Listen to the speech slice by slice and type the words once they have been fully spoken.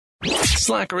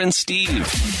Slacker and Steve.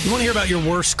 You want to hear about your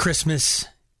worst Christmas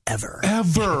ever?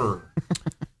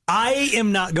 I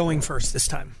am not going first this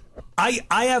time. I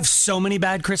have so many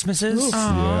bad Christmases.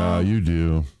 Yeah, you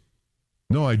do.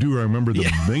 No, I do. I remember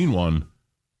the main one.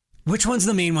 Which one's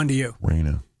the main one to you?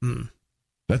 Raina.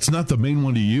 That's not the main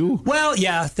one to you? Well,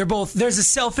 yeah, they're both. There's a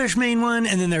selfish main one,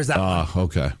 and then there's that one.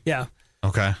 Okay. Yeah.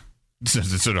 Okay.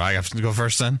 So do I have to go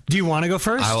first then? Do you want to go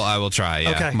first? I will try,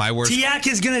 yeah. Okay. My worst... Tiak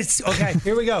is going to... Okay,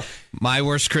 here we go. My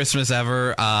worst Christmas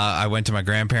ever, I went to my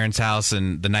grandparents' house,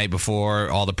 and the night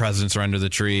before, all the presents were under the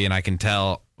tree, and I can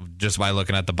tell just by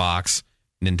looking at the box,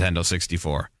 Nintendo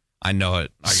 64. I know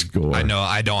it. I know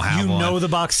I don't have one. You know the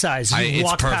box size. It's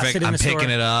walk past perfect. it in I'm the picking store.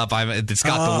 it up. It's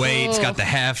got the weight. It's got the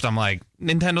heft. I'm like,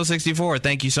 Nintendo 64.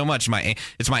 Thank you so much.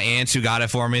 It's my aunts who got it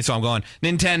for me. So I'm going,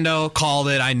 Nintendo, called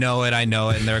it. I know it. And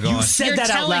they're going. You said that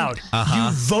out loud.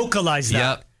 You vocalized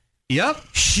that. Yep.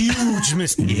 Huge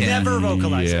mistake. Never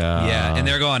vocalized it. Yeah. And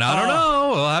they're going, I don't know.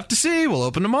 We'll have to see. We'll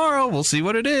open tomorrow. We'll see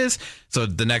what it is. So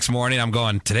the next morning I'm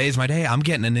going, today's my day. I'm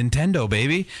getting a Nintendo,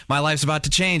 baby. My life's about to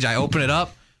change. I open it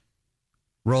up.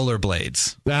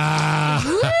 Rollerblades. Yeah.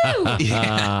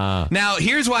 Now,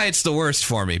 here's why it's the worst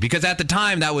for me. Because at the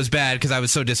time, that was bad because I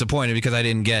was so disappointed because I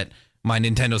didn't get my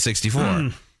Nintendo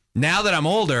 64. Now that I'm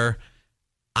older,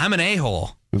 I'm an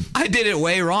a-hole. I did it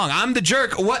way wrong. I'm the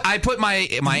jerk. What I put my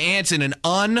aunts in an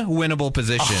unwinnable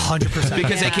position. 100%.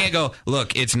 Because they can't go,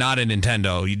 look, it's not a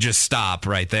Nintendo. You just stop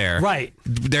right there. Right.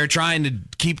 They're trying to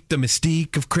keep the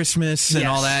mystique of Christmas and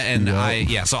all that. And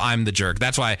so I'm the jerk.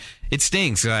 That's why it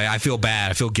stings. I feel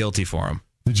bad. I feel guilty for them.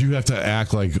 Did you have to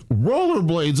act like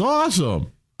rollerblades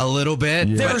awesome? A little bit.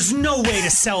 Yeah. There's no way to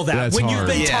sell that That's when hard.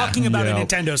 you've been talking about a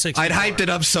Nintendo 64. I'd hyped it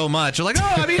up so much. Like,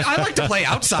 I mean, I like to play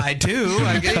outside too.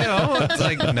 Like, it's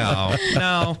like, no.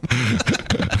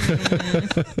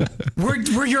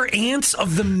 Were your aunts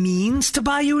of the means to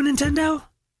buy you a Nintendo?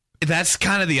 That's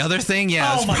kind of the other thing. Yeah,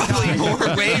 Oh it's my probably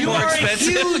God. way You more are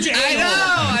expensive. a huge I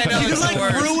know. You It's the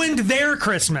worst. ruined their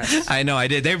Christmas. I know I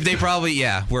did. They probably,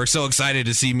 were so excited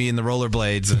to see me in the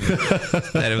rollerblades and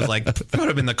that it was like, put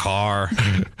them in the car.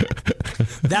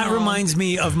 That reminds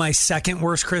me of my second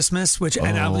worst Christmas,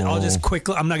 and I'll just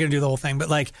quickly, I'm not going to do the whole thing, but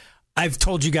like I've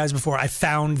told you guys before, I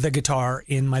found the guitar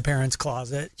in my parents'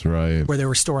 closet. That's right. Where they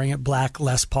were storing it, black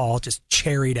Les Paul, just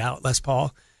cherried out Les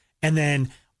Paul. And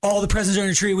then all the presents are in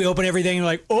the tree. We open everything and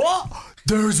we're like, oh,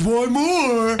 there's one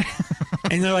more.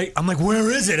 And they're like, I'm like, where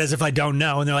is it? As if I don't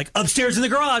know. And they're like, upstairs in the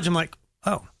garage. I'm like,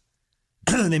 oh.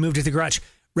 They moved it to the garage.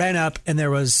 Ran up and there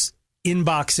was in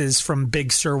boxes from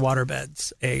Big Sur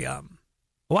Waterbeds, a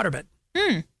waterbed.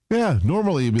 Yeah,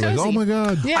 normally you'd be like, oh my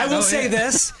God. Yeah. I will say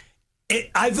this.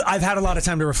 I've had a lot of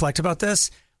time to reflect about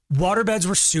this. Waterbeds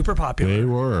were super popular. They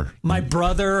were. My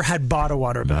brother had bought a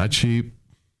waterbed. Not cheap.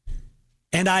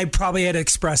 And I probably had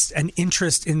expressed an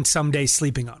interest in someday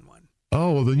sleeping on one.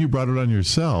 Oh, well, then you brought it on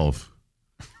yourself.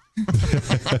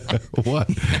 What?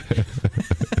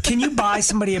 Can you buy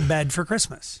somebody a bed for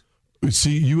Christmas?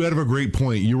 See, you have a great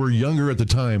point. You were younger at the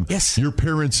time. Yes. Your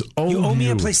parents owned you. You owe me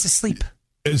a place to sleep.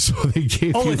 And so they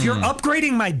gave you... if you're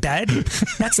upgrading my bed,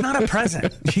 that's not a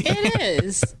present. It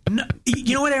is. No,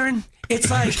 you know what, Aaron?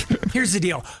 It's like, here's the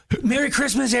deal. Merry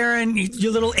Christmas, Aaron,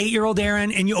 your little 8-year-old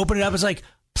Aaron, and you open it up, it's like,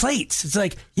 plates. It's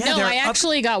like, no, I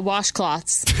actually got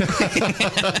washcloths.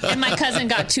 And my cousin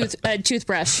got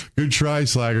toothbrush. Good try,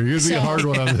 Slacker. Here's the hard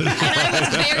one on this. And I was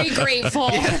very grateful.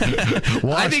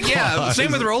 I think,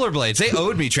 same with rollerblades. They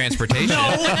owed me transportation. No,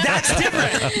 that's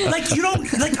different. Like, you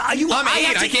don't, like, you. I'm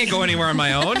 8. I can't go anywhere on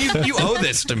my own. You owe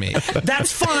this to me.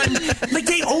 That's fun. Like,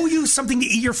 they owe you something to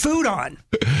eat your food on.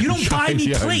 You don't buy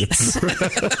me plates.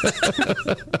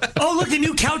 Oh, look, a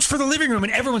new couch for the living room.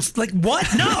 And everyone's like, what?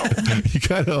 No. You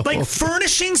gotta like,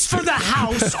 furnishings for the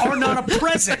house are not a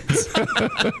present.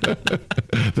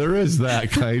 There is that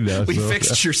kind of. We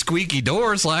fixed your squeaky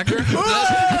door, Slacker.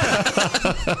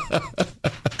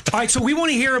 All right, so we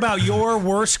want to hear about your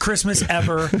worst Christmas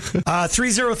ever.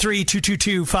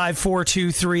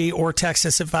 303-222-5423 or text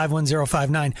us at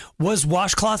 51059. Was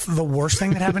washcloth the worst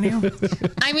thing that happened to you?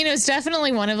 I mean, it was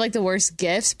definitely one of like the worst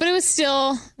gifts, but it was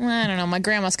still, I don't know, my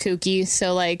grandma's kooky,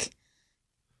 so like.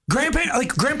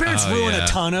 Grandparents ruin a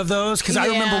ton of those, because I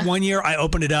remember one year I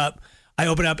opened it up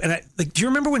and do you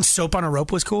remember when Soap on a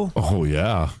Rope was cool? Oh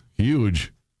yeah,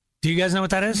 huge. Do you guys know what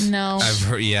that is? No.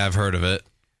 I've heard of it.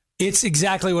 It's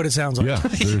exactly what it sounds like. Yeah,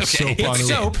 there's soap on it's a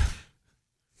soap.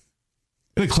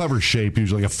 In a clever shape,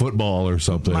 usually like a football or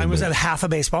something. Mine was at half a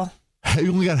baseball.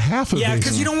 You only got half of it. Yeah,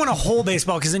 because you don't want a whole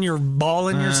baseball because then you're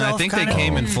balling yourself. I think kinda. they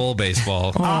came in full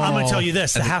baseball. I'm going to tell you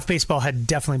this. The half baseball had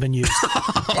definitely been used.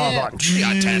 Yeah,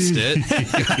 test it.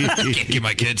 Can't give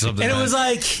my kids something. And it was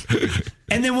like,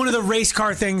 and then one of the race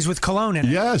car things with cologne in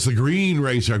it. Yes, the green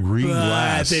racer, green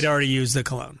glass. They'd already used the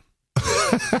cologne.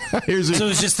 So Here's it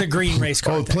was just the green race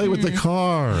car. Oh, thing. play with the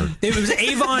car. It was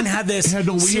Avon had this It had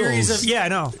no series wheels. of I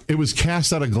know. It was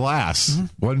cast out of glass.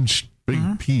 One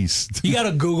big piece. You got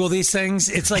to Google these things.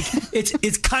 It's like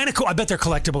it's kind of cool. I bet they're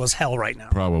collectible as hell right now.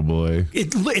 Probably.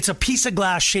 It's a piece of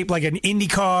glass shaped like an Indy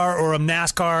car or a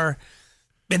NASCAR,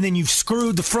 and then you've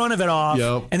screwed the front of it off,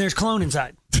 and there's cologne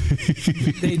inside.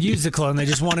 They'd use the cologne. They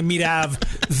just wanted me to have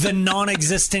the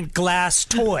non-existent glass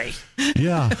toy.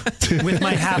 Yeah. With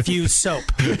my half-used soap.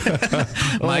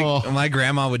 My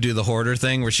grandma would do the hoarder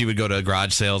thing where she would go to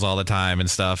garage sales all the time and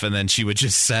stuff, and then she would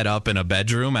just set up in a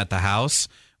bedroom at the house.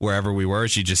 Wherever we were,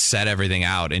 she just set everything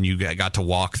out, and you got to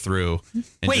walk through.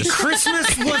 Wait,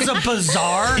 Christmas was a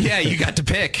bazaar? Yeah, you got to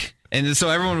pick. And so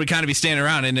everyone would kind of be standing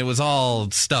around, and it was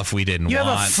all stuff we didn't You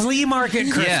want. have a flea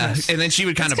market Christmas. Yeah, and then she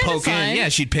would kind of poke in. Yeah,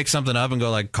 she'd pick something up and go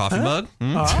like, coffee mug?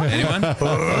 Anyone?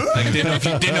 Like, didn't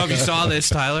know if you saw this,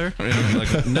 Tyler.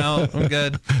 Like, no, I'm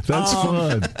good. That's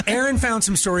fun. Aaron found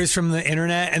some stories from the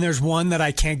internet, and there's one that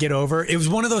I can't get over. It was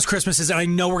one of those Christmases, and I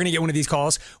know we're going to get one of these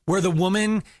calls, where the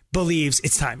woman believes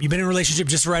it's time. You've been in a relationship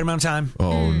just the right amount of time.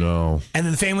 Oh, no. And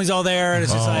then the family's all there, and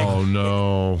it's just like, oh,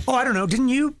 no. oh, I don't know. Didn't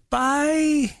you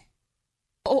buy...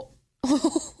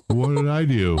 What did I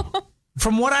do?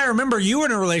 From what I remember, you were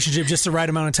in a relationship just the right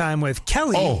amount of time with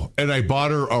Kelly. Oh, and I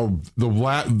bought her the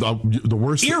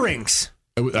worst Earrings.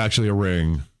 It was actually a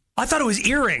ring. I thought it was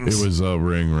earrings. It was a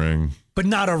ring. But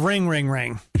not a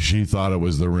ring. She thought it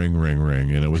was the ring,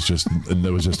 and it was just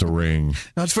a ring.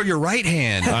 That's for your right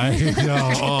hand. I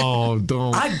know. Oh,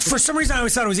 don't. For some reason, I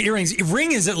always thought it was earrings.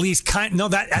 Ring is at least kind. No,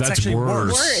 that's actually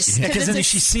worse. Worse. Because then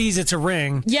she sees it's a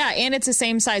ring. Yeah, and it's the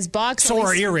same size box. So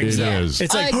are earrings. It is.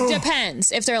 It's like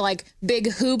depends if they're like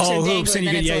big hoops or dangling. hoops, and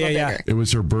then it's a little bigger. It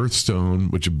was her birthstone,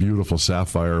 which a beautiful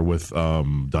sapphire with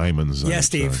diamonds. Yeah,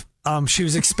 Steve. She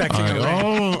was expecting a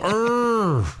ring.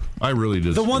 I really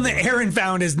did. The one that Aaron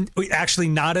found is actually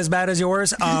not as bad as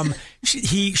yours.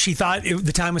 She thought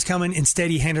the time was coming. Instead,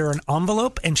 he handed her an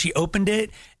envelope, and she opened it,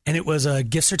 and it was a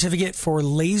gift certificate for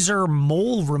laser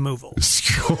mole removal.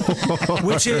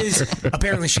 Which is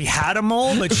apparently she had a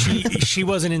mole, but she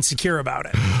wasn't insecure about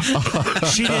it.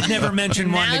 She did never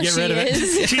mention wanting to get rid of it.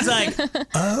 She's like,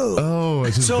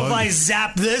 so if I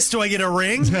zap this, do I get a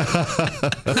ring?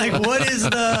 Like, what is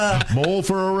the mole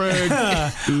for a ring?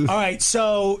 All right,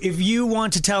 so if you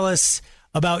want to tell us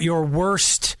about your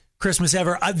worst Christmas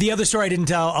ever, the other story I didn't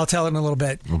tell, I'll tell it in a little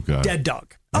bit. Okay. Dead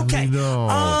dog. Okay.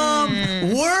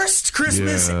 Worst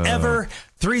Christmas ever.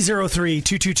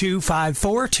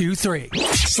 303-222-5423.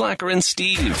 Slacker and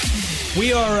Steve.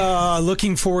 We are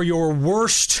looking for your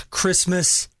worst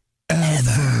Christmas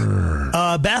ever.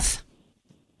 Beth?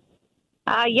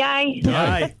 Yay.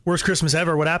 Hi. Worst Christmas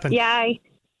ever. What happened? Yay.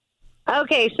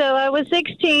 Okay, so I was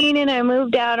 16 and I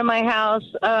moved out of my house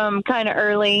kind of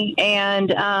early,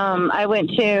 and I went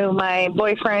to my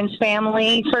boyfriend's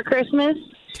family for Christmas.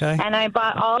 Okay. And I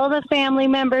bought all the family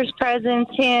members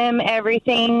presents, him,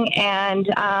 everything, and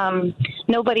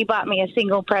nobody bought me a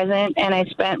single present, and I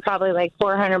spent probably like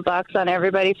 $400 on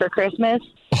everybody for Christmas.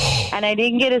 And I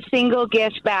didn't get a single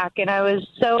gift back, and I was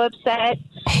so upset.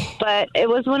 But it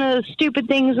was one of those stupid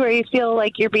things where you feel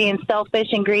like you're being selfish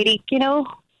and greedy, you know?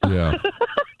 Yeah.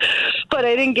 But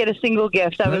I didn't get a single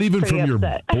gift. I Not was even pretty from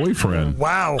upset. your boyfriend.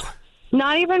 Wow.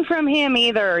 Not even from him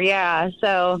either. Yeah.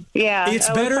 So, yeah. It's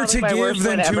that was better to probably my worst give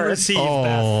than one to ever. receive,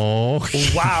 Oh.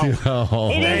 Beth. Wow. It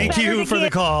is Thank better you to for the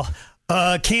give- call.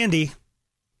 Candy.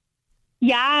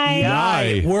 Yay.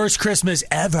 Yay. Worst Christmas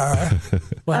ever.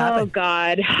 What Oh happened?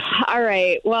 God! All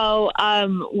right. Well,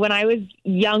 when I was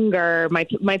younger, my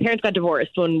parents got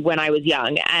divorced when I was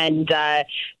young, and the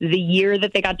year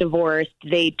that they got divorced,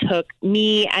 they took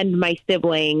me and my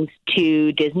siblings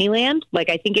to Disneyland.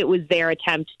 Like, I think it was their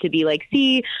attempt to be like,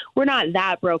 see, we're not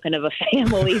that broken of a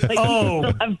family. Like, we Oh,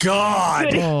 still have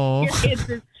God. good Oh.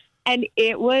 experiences. And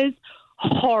it was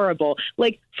horrible.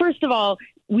 Like, first of all,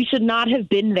 we should not have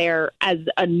been there as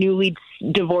a newly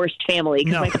divorced family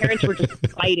because No. my parents were just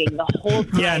fighting the whole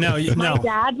time. Yeah, no, My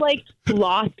dad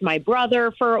lost my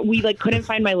brother we couldn't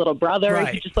find my little brother.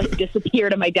 Right. He just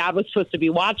disappeared, and my dad was supposed to be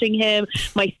watching him.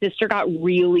 My sister got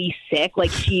really sick.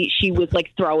 Like she was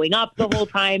throwing up the whole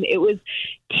time. It was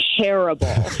terrible.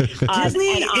 Disney and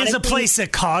is a honestly, place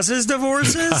that causes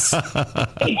divorces.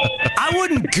 I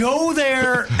wouldn't go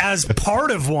there as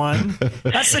part of one.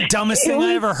 That's the dumbest thing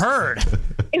I ever heard.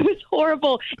 It was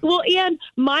horrible. Well, and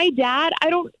my dad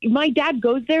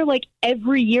goes there like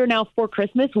every year now for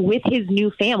Christmas with his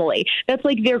new family. That's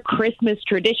like their Christmas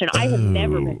tradition. I have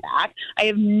never been back. I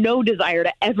have no desire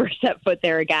to ever set foot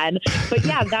there again. But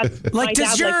yeah, that's Like, my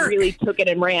does dad your- really took it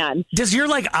and ran. Does your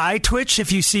like eye twitch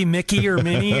if you see Mickey or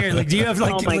Minnie? Or like, do you have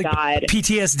like, Oh my like God.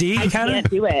 PTSD? I can't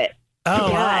do it. Oh,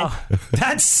 Yeah. wow.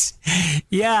 That's,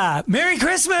 yeah. Merry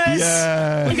Christmas.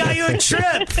 Yeah. We got you a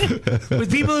trip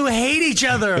with people who hate each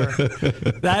other.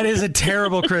 That is a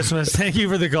terrible Christmas. Thank you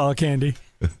for the call, Candy.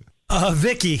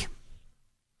 Vicky.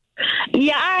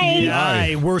 Yay!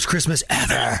 Yay. Worst Christmas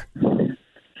ever.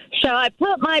 So I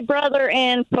put my brother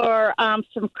in for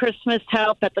some Christmas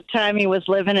help at the time he was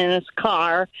living in his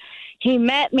car. He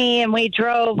met me and we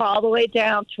drove all the way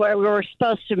down to where we were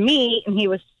supposed to meet, and he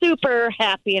was super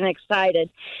happy and excited.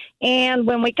 And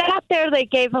when we got there, they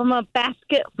gave him a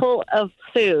basket full of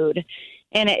food,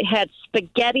 and it had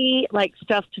spaghetti, like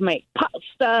stuff to make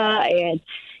pasta and,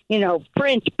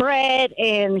 French bread.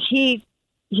 And he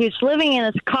was living in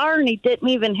his car and he didn't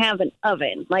even have an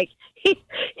oven. Like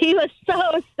he was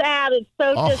so sad and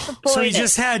so disappointed. So he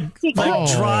just had He like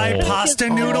couldn't- dry pasta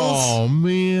noodles. Oh,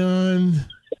 man.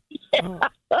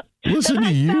 Listen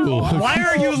to you. Why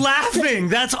are you laughing?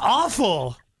 That's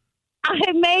awful.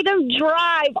 I made him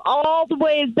drive all the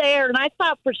way there, and I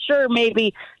thought for sure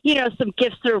maybe, some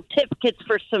gift certificates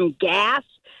for some gas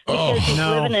because he's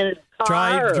no. living in his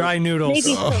car. Dry noodles.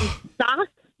 Maybe some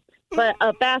socks, but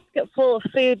a basket full of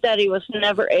food that he was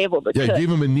never able to Yeah, cook. give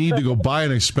him a need to go buy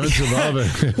an expensive oven.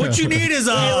 What you need is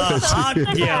a hot.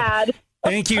 Yeah. Bad.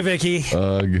 Thank you, Vicky.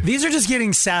 Ugh. These are just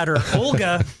getting sadder.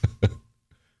 Olga.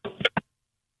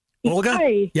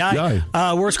 Hi.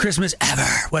 Yeah. Worst Christmas ever.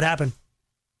 What happened?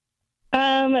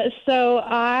 So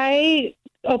I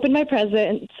opened my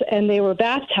presents and they were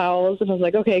bath towels, and I was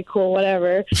like, okay, cool,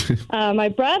 whatever. My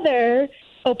brother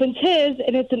opens his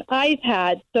and it's an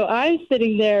iPad. So I'm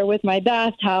sitting there with my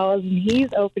bath towels and he's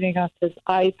opening up his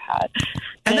iPad.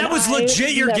 And that was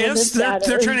legit your never gifts? been They're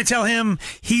sadder. trying to tell him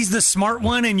he's the smart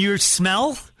one and you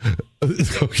smell?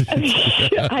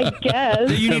 I guess.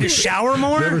 That you need to shower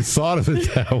more? Never thought of it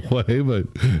that way, but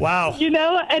Wow.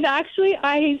 And actually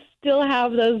I still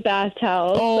have those bath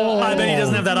towels. Oh. so I bet he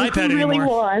doesn't have that iPad really anymore.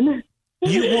 won.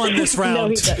 You won this No, round.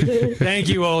 he doesn't. Thank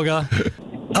you, Olga.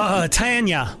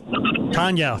 Tanya.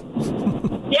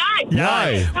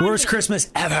 Yay. Worst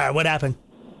Christmas ever. What happened?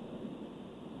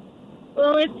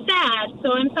 Well, it's sad,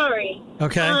 so I'm sorry.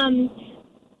 Okay.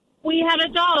 We had a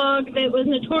dog that was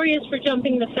notorious for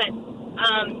jumping the fence.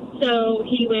 So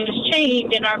he was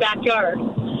chained in our backyard.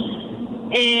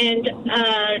 And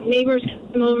neighbors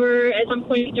came over at some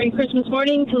point during Christmas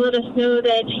morning to let us know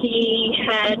that he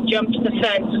had jumped the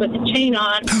fence with the chain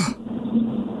on.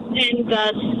 And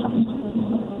thus,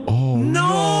 Oh,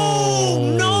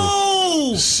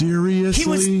 No.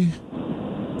 Seriously?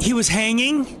 He was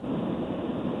hanging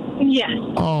yes.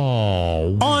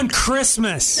 Oh. on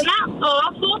Christmas. Isn't that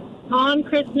awful? On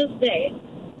Christmas Day.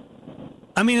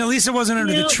 I mean, at least it wasn't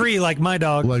under the tree like my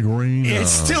dog. Like rain. It's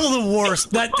still the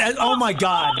worst. That oh my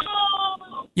God.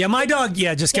 Yeah, my dog,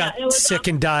 just got it was sick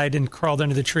and died and crawled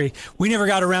under the tree. We never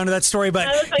got around to that story, but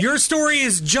I was like- your story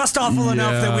is just awful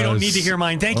enough that we don't need to Yes. hear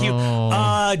mine. Thank you.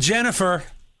 Oh. Jennifer.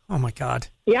 Oh my God.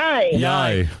 Yay.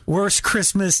 Yay. Worst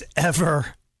Christmas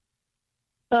ever.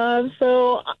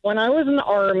 So when I was in the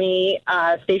Army,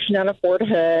 stationed out of Fort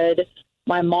Hood,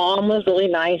 my mom was really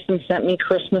nice and sent me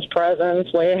Christmas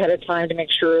presents way ahead of time to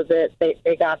make sure that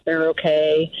they got there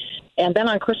okay. And then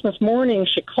on Christmas morning,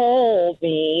 she called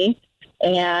me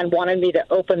and wanted me to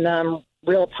open them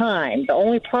real time. The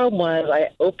only problem was I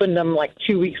opened them like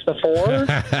 2 weeks before,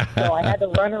 so I had to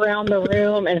run around the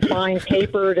room and find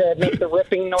paper to make the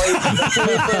ripping noise.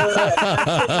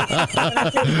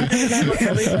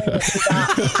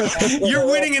 You're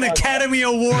winning an Academy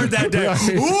Award that day.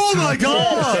 Oh my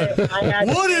God.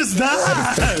 What is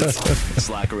that?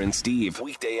 Slacker and Steve,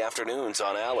 weekday afternoons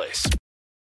on Alice.